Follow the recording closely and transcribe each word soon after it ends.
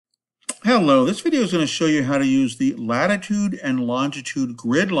Hello, this video is going to show you how to use the latitude and longitude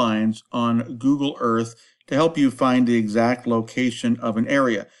grid lines on Google Earth to help you find the exact location of an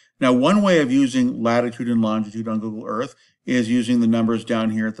area. Now, one way of using latitude and longitude on Google Earth is using the numbers down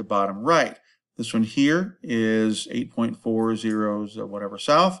here at the bottom right. This one here is 8.40 whatever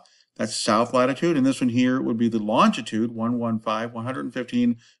south. That's south latitude. And this one here would be the longitude,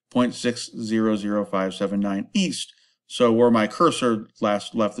 115.115.6000579 east. So where my cursor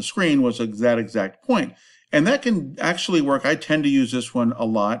last left the screen was that exact point. And that can actually work. I tend to use this one a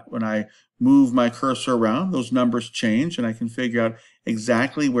lot when I move my cursor around. Those numbers change and I can figure out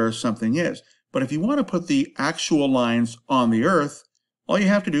exactly where something is. But if you want to put the actual lines on the Earth, all you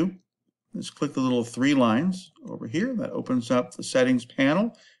have to do is click the little three lines over here. That opens up the settings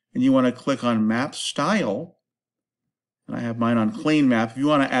panel. And you want to click on Map Style. And I have mine on Clean Map. If you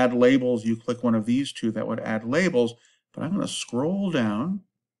want to add labels, you click one of these two that would add labels. But I'm going to scroll down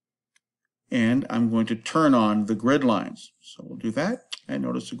and I'm going to turn on the grid lines. So we'll do that. And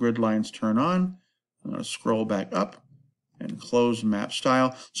notice the grid lines turn on. I'm going to scroll back up and close Map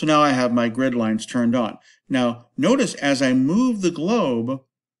Style. So now I have my grid lines turned on. Now notice as I move the globe,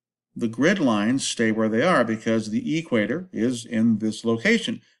 the grid lines stay where they are because the equator is in this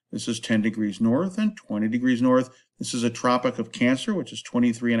location. This is 10 degrees north and 20 degrees north. This is a Tropic of Cancer, which is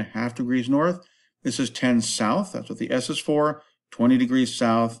 23.5 degrees north. This is 10 south, that's what the S is for, 20 degrees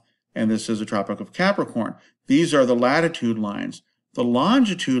south, and this is the Tropic of Capricorn. These are the latitude lines. The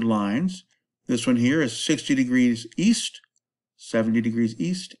longitude lines, this one here is 60 degrees east, 70 degrees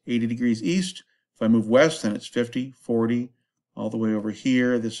east, 80 degrees east. If I move west, then it's 50, 40, all the way over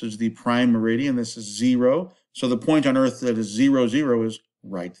here. This is the prime meridian, this is 0. So the point on Earth that is 0, 0 is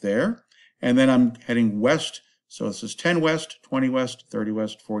right there. And then I'm heading west. So this is 10 west, 20 west, 30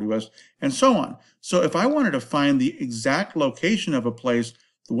 west, 40 west, and so on. So if I wanted to find the exact location of a place,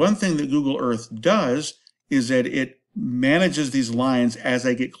 the one thing that Google Earth does is that it manages these lines as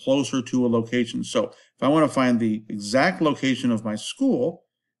I get closer to a location. So if I want to find the exact location of my school,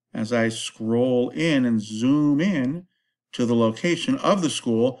 as I scroll in and zoom in to the location of the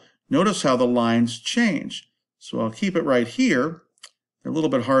school, notice how the lines change. So I'll keep it right here. They're a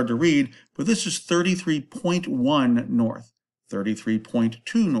little bit hard to read, but this is 33.1 north,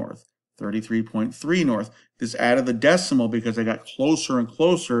 33.2 north, 33.3 north. This added the decimal because I got closer and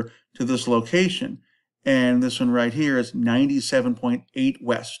closer to this location. And this one right here is 97.8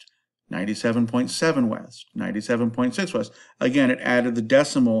 west, 97.7 west, 97.6 west. Again, it added the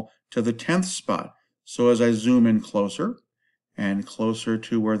decimal to the 10th spot. So as I zoom in closer and closer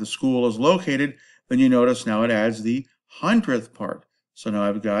to where the school is located, then you notice now it adds the 100th part. So now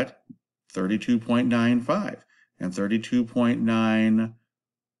I've got 32.95 and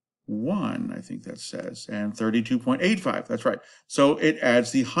 32.91, I think that says, and 32.85, that's right. So it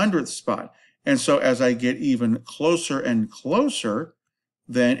adds the 100th spot. And so as I get even closer and closer,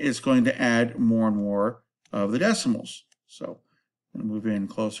 then it's going to add more and more of the decimals. So I'm going to move in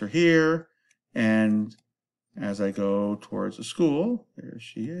closer here, and as I go towards the school, there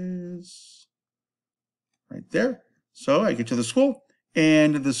she is, right there. So I get to the school.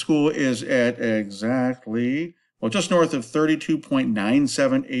 And the school is at exactly, well, just north of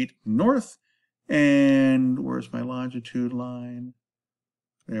 32.978 north. And where's my longitude line?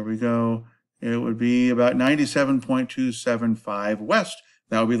 There we go. It would be about 97.275 west.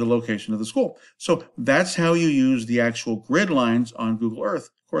 That would be the location of the school. So that's how you use the actual grid lines on Google Earth.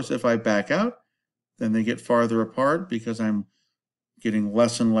 Of course, if I back out, then they get farther apart because I'm getting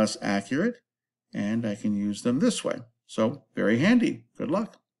less and less accurate. And I can use them this way. So very handy. Good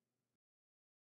luck.